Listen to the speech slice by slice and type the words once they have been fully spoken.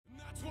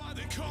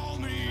Call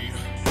me.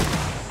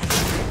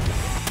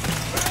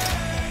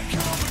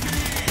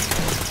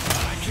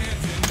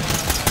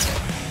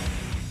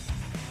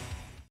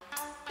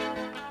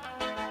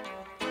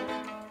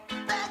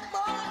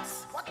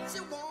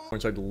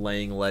 Started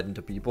laying lead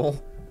into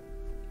people.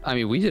 I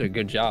mean, we did a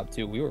good job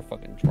too. We were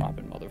fucking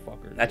dropping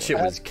motherfuckers. That shit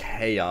was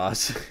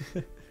chaos.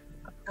 I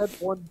had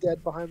one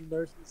dead behind the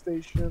nursing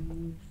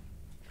station.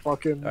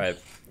 Fucking. All right,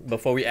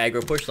 before we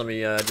aggro push, let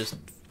me just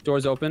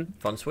Doors open.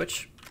 fun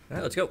switch. All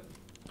right, let's go.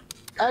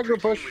 Aggro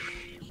push.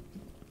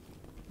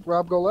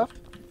 Rob, go left.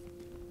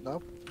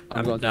 No.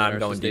 I'm going, I'm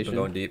going deep. I'm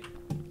going deep.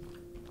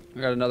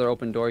 I got another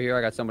open door here.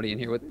 I got somebody in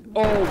here with.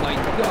 Oh my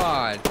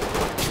god.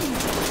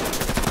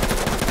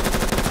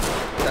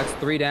 That's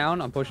 3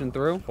 down. I'm pushing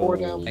through. 4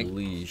 down.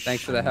 Holy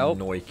Thanks for the help.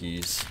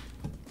 Noikes.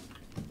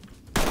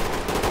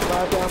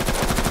 5 down.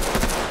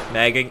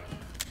 Magging.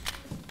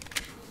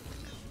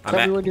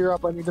 Tell me when you're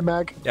up. I need the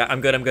mag. Yeah, I'm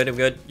good. I'm good. I'm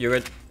good. You're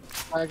good.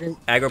 Magging.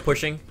 Aggro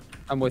pushing.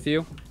 I'm with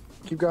you.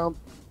 Keep going.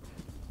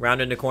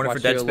 Round in the corner Watch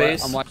for dead to your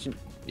space. I'm watching.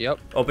 Yep.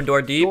 Open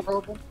door deep. Door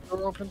open.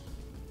 Door open.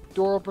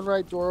 Door open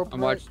right. Door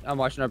open right. I'm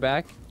watching our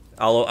back.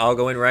 I'll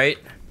go in right.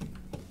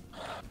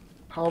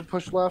 I'll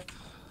push left.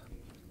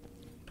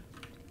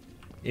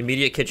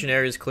 Immediate kitchen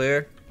area is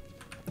clear.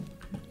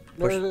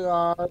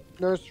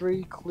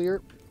 Nursery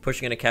clear.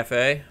 Pushing in a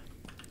cafe.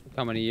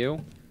 Coming to you.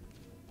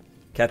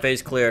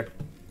 Cafe's clear.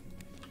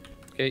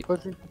 Okay.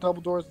 Pushing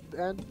double doors at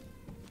the end.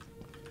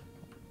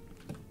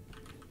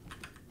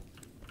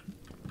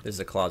 This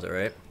is a closet,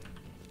 right?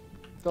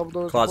 Double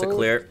doors Closet closed.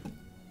 clear.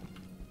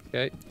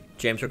 Okay.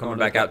 James, we're coming Going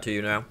to back the out to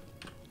you now.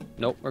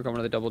 Nope. We're coming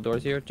to the double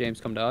doors here.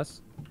 James, come to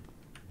us.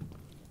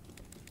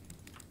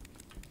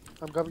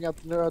 I'm coming out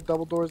the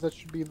double doors that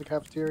should be in the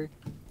cafeteria.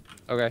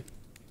 Okay.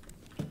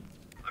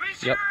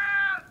 Yep.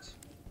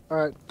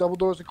 Alright, double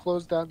doors are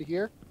closed down to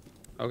here.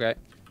 Okay.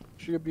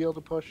 Should be able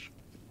to push.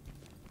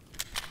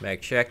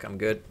 Mag check. I'm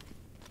good.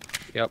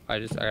 Yep. I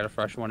got a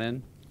fresh one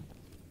in.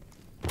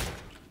 I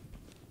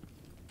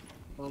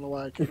don't know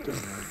why I kicked it.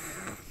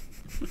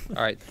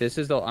 All right. This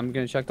is the. I'm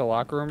gonna check the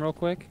locker room real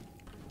quick.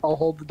 I'll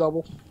hold the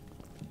double.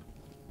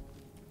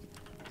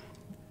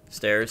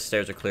 Stairs.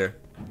 Stairs are clear.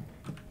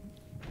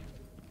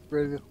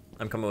 Ready to...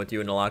 I'm coming with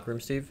you in the locker room,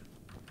 Steve.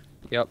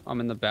 Yep.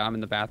 I'm in the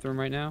bathroom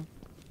right now.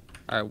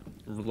 All right.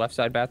 Left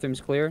side bathroom's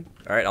clear.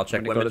 All right, I'll check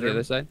I'm gonna go to women's the room.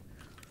 other side.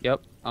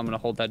 Yep. I'm gonna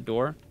hold that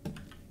door. All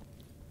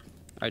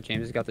right.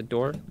 James has got the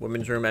door.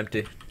 Women's room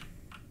empty.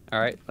 All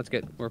right.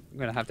 We're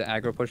gonna have to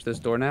aggro push this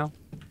door now.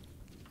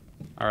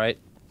 All right.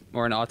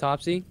 We're in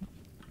autopsy.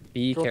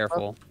 Be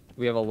careful.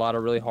 We have a lot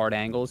of really hard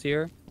angles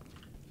here.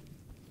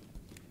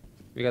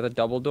 We got the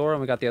double door and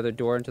we got the other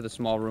door into the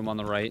small room on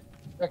the right.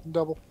 Second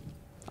double.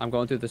 I'm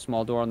going through the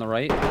small door on the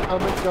right.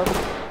 I'm in double.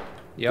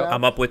 Yep.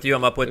 I'm up with you.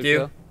 I'm up with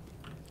you.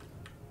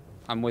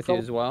 I'm with you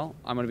as well.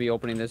 I'm gonna be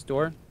opening this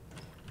door.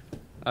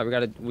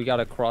 We got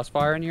a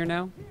crossfire in here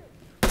now.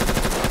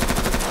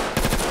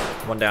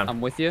 One down. I'm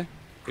with you.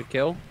 Good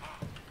kill.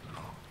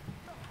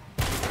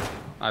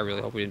 I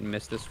really hope we didn't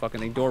miss this fucking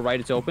thing. Door right,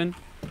 it's open.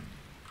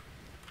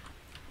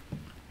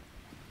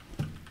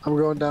 I'm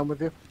going down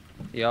with you.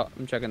 Yep,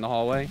 I'm checking the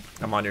hallway.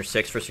 I'm on your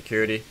 6 for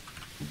security.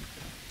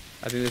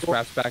 I think this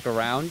wraps back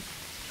around.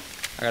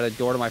 I got a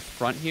door to my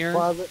front here.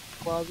 Closet.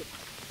 Closet.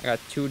 I got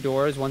 2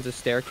 doors. One's a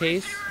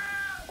staircase.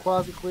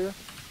 Closet clear.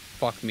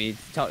 Fuck me.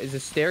 Is the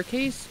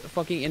staircase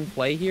fucking in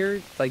play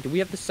here? Like, do we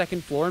have the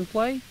 2nd floor in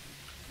play?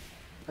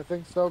 I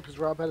think so, because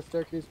Rob had a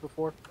staircase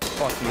before.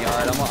 Fuck me.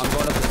 Alright, I'm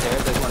going up the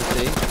stairs. I just want to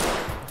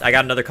see. I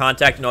got another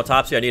contact in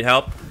autopsy. I need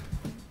help.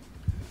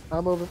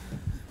 I'm moving.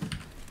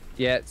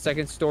 Yeah,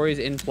 2nd story's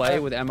in play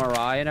with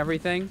MRI and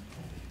everything.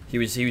 He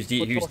was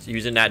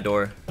in that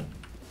door.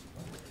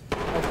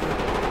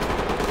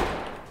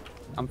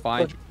 I'm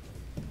fine.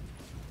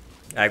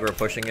 Aggro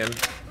pushing him.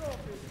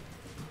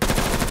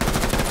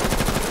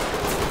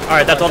 All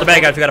right, that's all the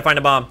bad guys. We gotta find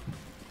a bomb.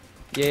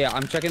 Yeah,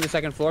 I'm checking the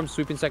 2nd floor. I'm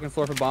sweeping 2nd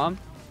floor for bomb.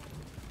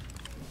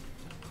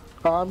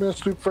 I'm gonna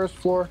sweep 1st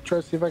floor.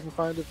 Try to see if I can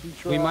find a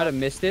feature. We might have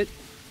missed it.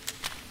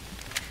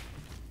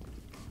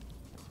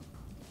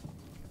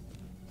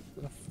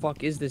 What the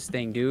fuck is this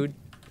thing, dude?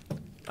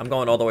 I'm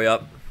going all the way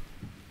up.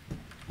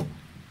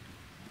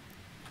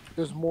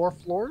 There's more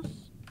floors?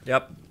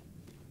 Yep.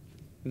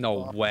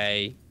 No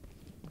way.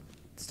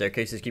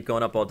 Staircases keep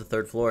going up all to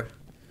 3rd floor.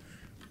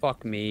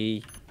 Fuck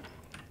me.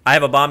 I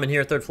have a bomb in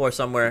here, 3rd floor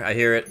somewhere. I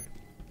hear it.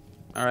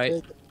 All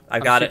right. I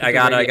got it. I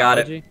got it. I got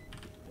it.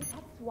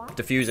 Radiology.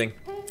 Diffusing.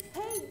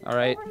 All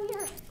right. Over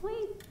here,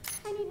 please.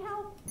 I need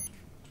help.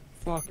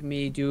 Fuck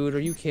me, dude. Are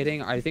you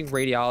kidding? I think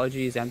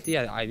radiology is empty.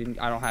 I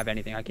don't have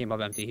anything. I came up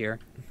empty here.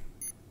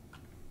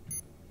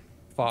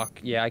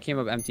 Fuck. Yeah, I came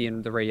up empty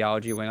in the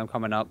radiology wing. I'm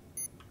coming up.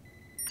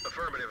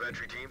 Affirmative,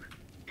 entry team.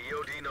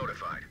 EOD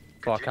notified.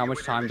 Fuck, how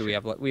much time do we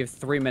have left? We have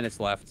 3 minutes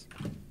left.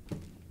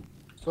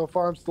 So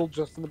far, I'm still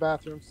just in the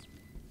bathrooms.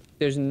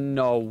 There's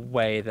no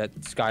way that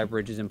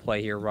Skybridge is in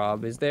play here,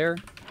 Rob. Is there?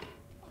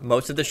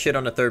 Most of the shit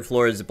on the 3rd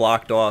floor is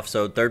blocked off,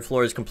 so 3rd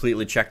floor is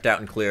completely checked out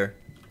and clear.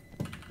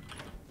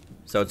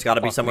 So it's got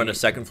to be somewhere on the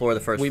 2nd floor or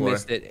the 1st floor. We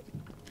missed it.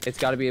 It's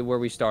got to be where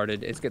we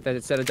started. It's got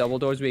that set of double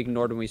doors we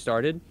ignored when we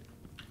started.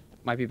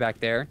 Might be back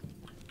there.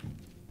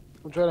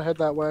 I'm trying to head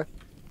that way.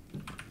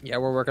 Yeah,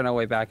 we're working our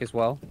way back as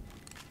well.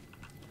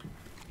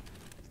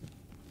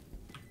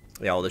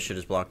 Yeah, all this shit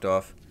is blocked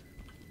off.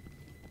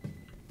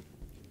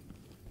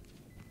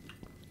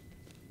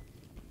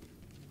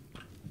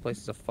 Place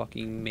is a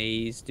fucking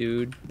maze,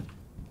 dude.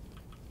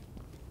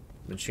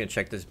 I'm just gonna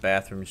check this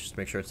bathroom just to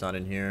make sure it's not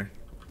in here.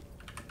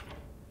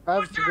 I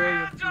have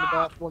civilians in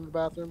the one of the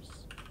bathrooms.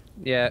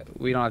 Yeah,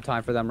 we don't have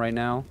time for them right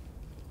now.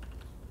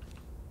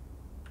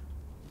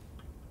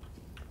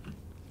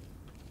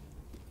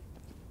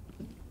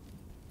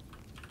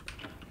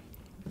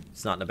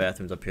 It's not in the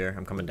bathrooms up here.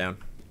 I'm coming down.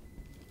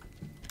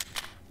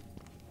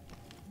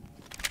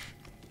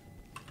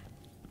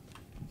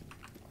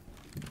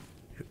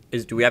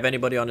 Do we have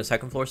anybody on the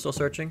second floor still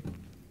searching?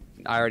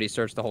 I already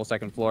searched the whole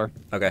second floor.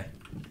 Okay.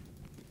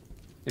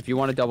 If you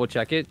want to double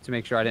check it to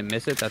make sure I didn't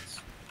miss it, that's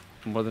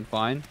more than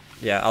fine.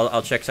 Yeah,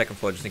 I'll check second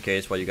floor just in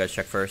case while you guys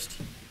check first.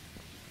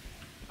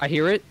 I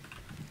hear it.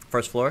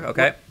 First floor,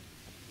 okay. What?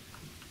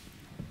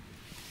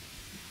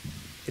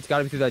 It's got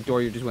to be through that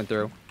door you just went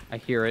through. I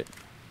hear it.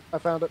 I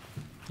found it.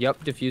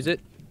 Yep, defuse it.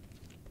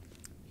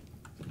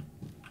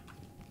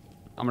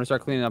 I'm gonna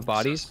start cleaning up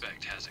bodies.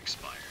 Suspect has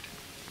expired.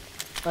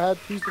 I had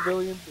 2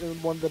 civilians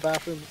in one of the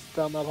bathrooms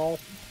down that hall.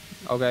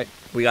 Okay.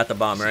 We got the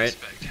bomb, right?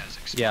 Suspect has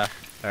expired. Yeah.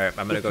 Alright,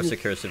 I'm gonna go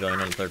secure a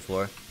civilian on the third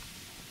floor.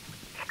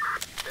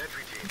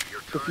 Entry team,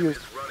 your time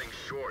is running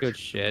short. Good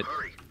shit.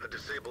 Hurry and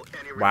disable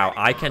any Wow,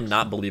 remaining I bombs.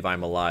 cannot believe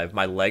I'm alive.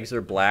 My legs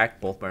are black,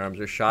 both my arms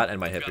are shot, and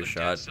my hip Got is a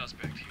dead shot.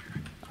 suspect here.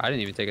 I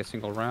didn't even take a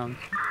single round.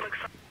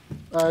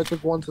 I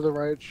took one to the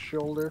right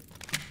shoulder.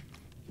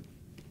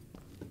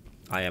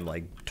 I am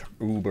like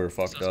uber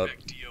fucked up.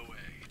 Suspect DOA.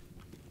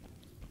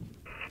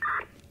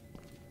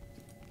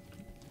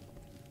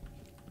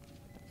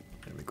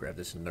 Let me grab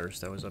this nurse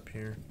that was up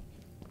here.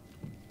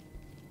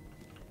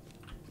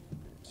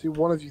 See,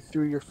 one of you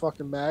threw your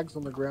fucking mags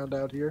on the ground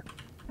out here.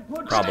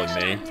 Probably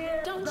me.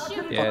 Don't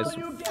shoot. Yes.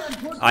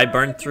 I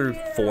burned through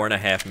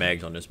 4.5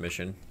 mags on this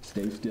mission.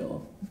 Stay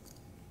still.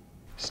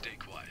 Stay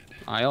quiet.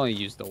 I only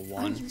used the Are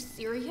one. you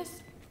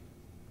serious?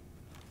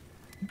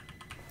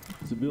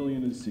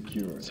 Civilian is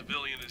secured.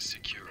 Civilian is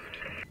secured.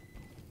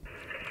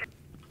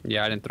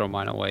 Yeah, I didn't throw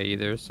mine away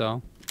either,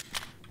 so.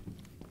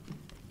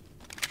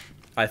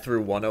 I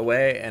threw one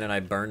away, and then I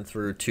burned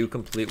through 2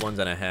 complete ones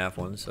and a half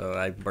ones, so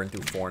I burned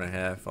through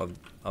 4.5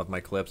 of my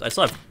clips. I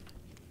still have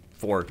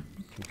 4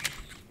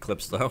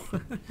 clips, though.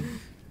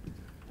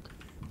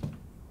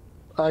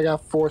 I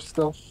got 4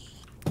 still.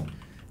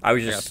 I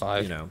was I got just,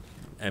 5. you know,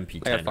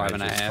 MP10, I got 5 right?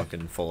 and a Just half.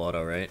 fucking full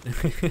auto, right?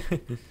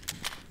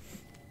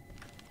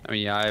 I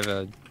mean, yeah, I have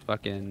a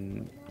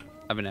fucking.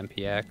 I have an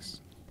MPX.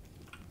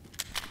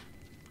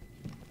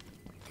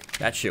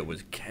 That shit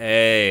was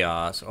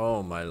chaos.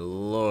 Oh my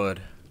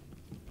lord.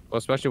 Well,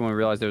 especially when we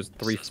realized there was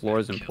 3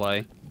 floors in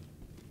play.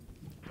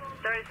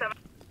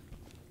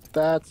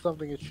 That's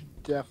something it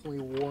should definitely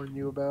warn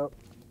you about.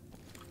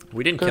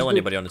 We didn't kill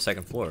anybody on the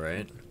second floor,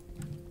 right?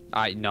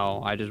 I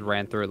just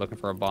ran through it looking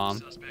for a bomb.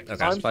 Suspect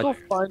Okay. I'm but-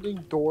 still finding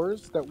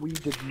doors that we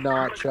did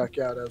not check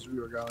out as we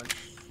were going.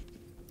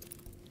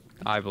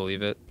 I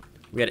believe it.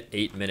 We had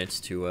 8 minutes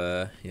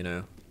to, you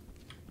know,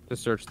 To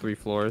search 3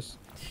 floors.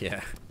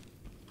 yeah.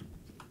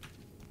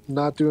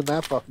 Not doing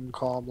that fucking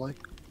calmly.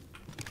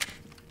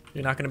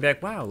 You're not gonna be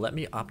like, wow, let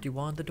me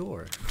opt-you-wand the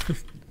door.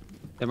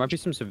 There might be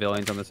some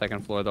civilians on the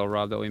second floor though,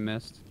 Rob, that we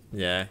missed.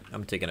 Yeah,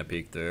 I'm taking a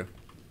peek through.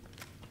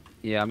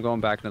 Yeah, I'm going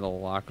back into the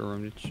locker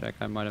room to check.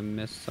 I might have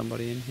missed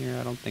somebody in here.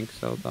 I don't think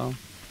so though.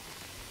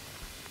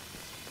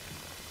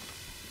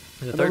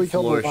 The know we third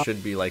killed floor a lot.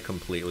 should be like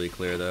completely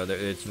clear though.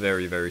 It's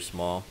very, very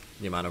small,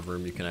 the amount of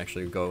room you can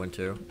actually go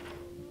into.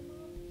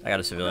 I got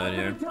a civilian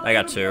here. I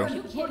got 2. Are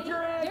you kidding?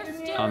 They're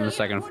still On the here.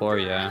 second floor,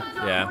 yeah.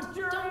 Yeah,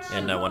 Don't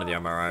shoot. in one of the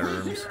MRI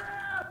rooms.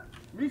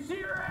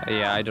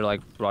 Yeah, I had to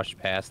like rush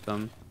past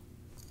them.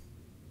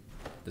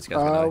 This guy's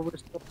gonna We're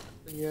still,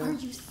 Are yeah. you come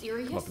up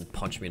serious? and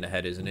punch me in the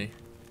head, isn't he?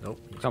 Nope.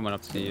 Coming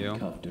up to you.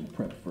 Cuffed and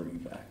prepped for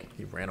evac.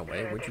 He ran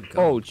away. Where'd you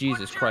go? Oh,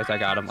 Jesus Christ, I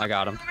got him. I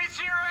got him.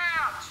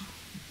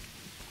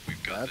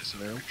 We've got That's this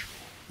under new. control.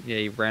 Yeah,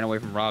 he ran away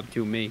from Rob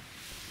to me.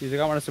 He's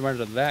like, I want to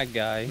surrender to that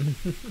guy.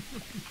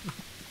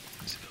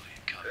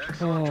 Civilian cuffed.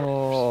 Excellent.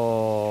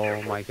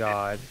 Oh my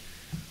God.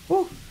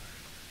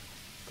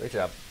 Great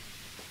job.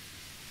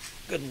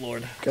 Good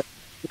lord.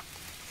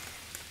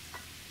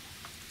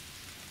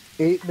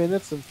 8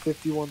 minutes and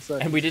 51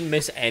 seconds. And we didn't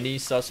miss any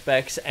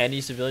suspects,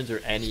 any civilians, or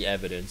any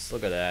evidence.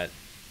 Look at that.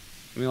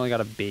 We only got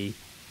a B.